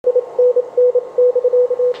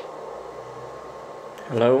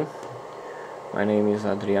Hello, my name is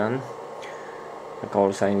Adrian. The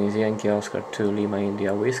call sign is Yankee Oscar 2 Lima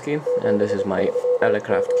India Whiskey, and this is my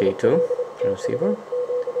Elecraft K2 receiver.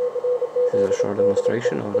 This is a short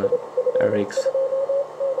demonstration of the RX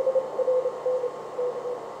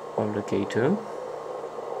of the K2.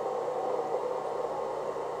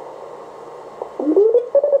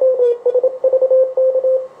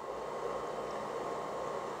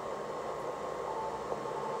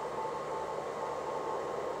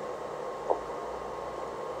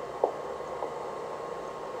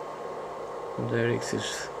 The RX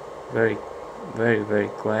is very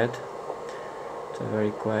quiet. It's a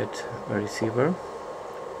very quiet receiver.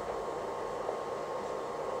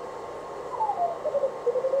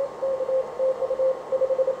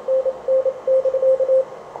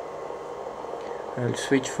 I'll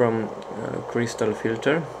switch from crystal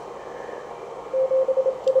filter.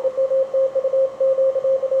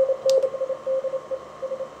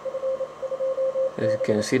 As you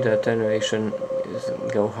can see, the attenuation is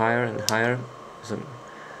go higher and higher. So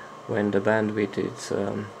when the bandwidth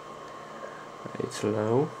it's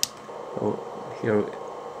low. Oh, here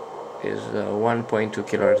is 1.2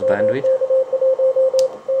 kHz bandwidth.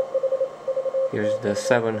 Here's the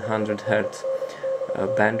 700 Hz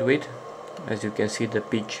bandwidth. As you can see, the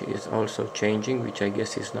pitch is also changing, which I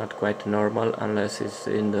guess is not quite normal unless it's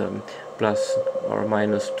in the plus or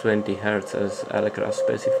minus 20 Hz as Elecraft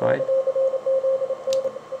specified.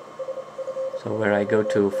 So where I go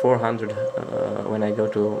to 400, when I go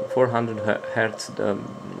to 400 Hz, the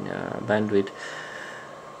bandwidth,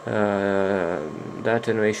 the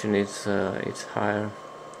attenuation is it's higher.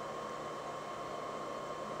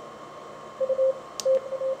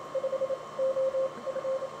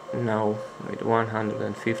 Now with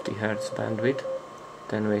 150 Hz bandwidth,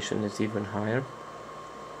 attenuation is even higher.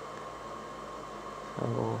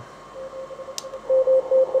 So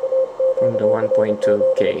from the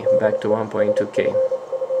 1.2K back to 1.2K.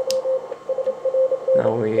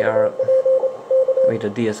 Now we are with the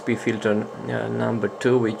DSP filter number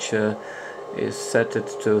 2, which is set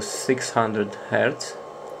to 600 Hz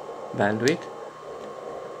bandwidth.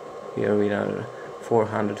 Here we are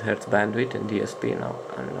 400 Hz bandwidth in DSP now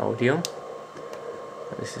and audio.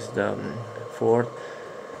 This is the fourth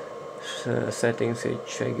settings,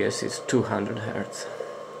 which I guess is 200 Hz.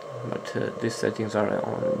 But these settings are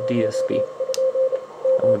on DSP.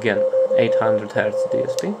 Again, 800 Hz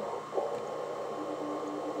DSP,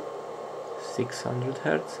 600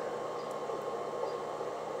 Hz,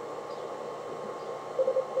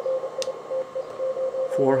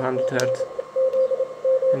 400 Hz,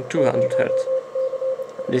 and 200 Hz.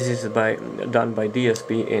 This is done by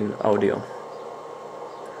DSP in audio.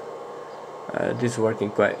 This is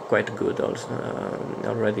working quite good also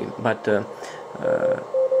already, but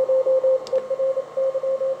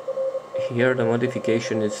here the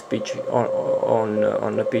modification is pitch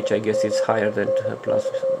on the pitch. I guess it's higher than plus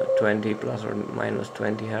 20, plus or minus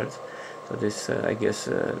 20 Hz. So this I guess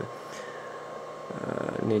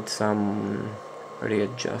needs some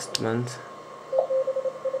readjustment.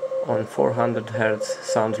 On 400 Hz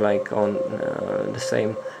sounds like on the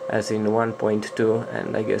same as in 1.2,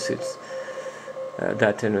 and I guess it's the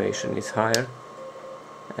attenuation is higher,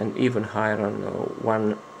 and even higher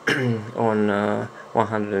on on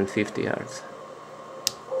 150 Hz.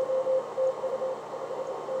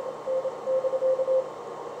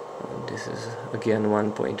 This is again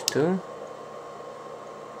 1.2,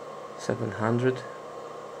 700,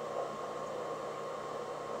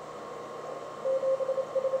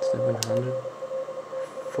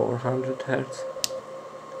 400 Hz.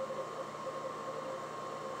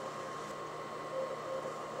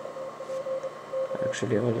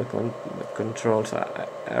 Actually, all the controls are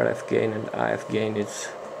RF gain and IF gain. It's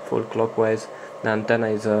full clockwise. The antenna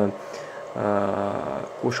is a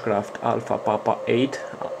Cushcraft Alpha Papa 8.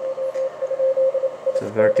 It's a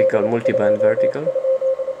vertical, multiband vertical.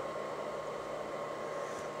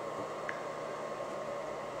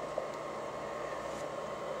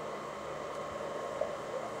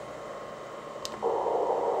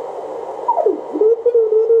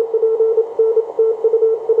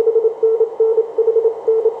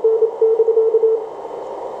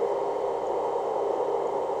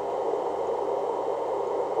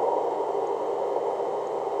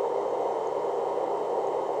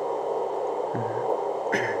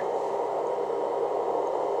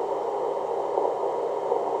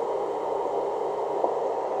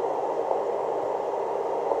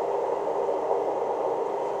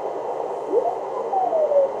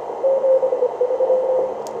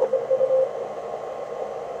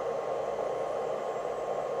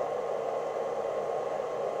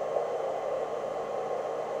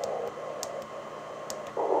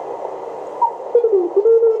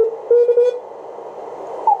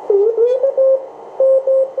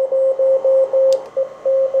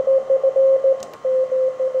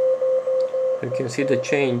 You can see the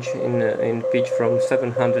change in pitch from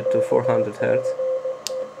 700 to 400 Hz.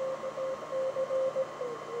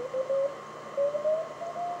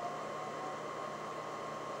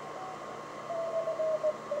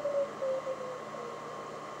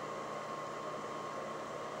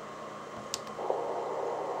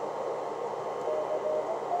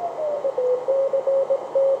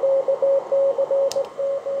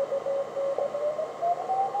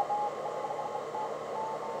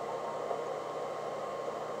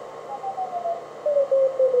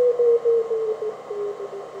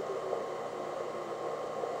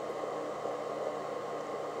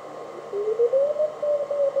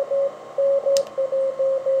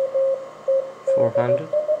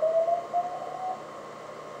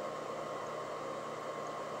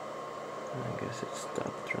 I guess it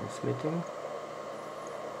stopped transmitting.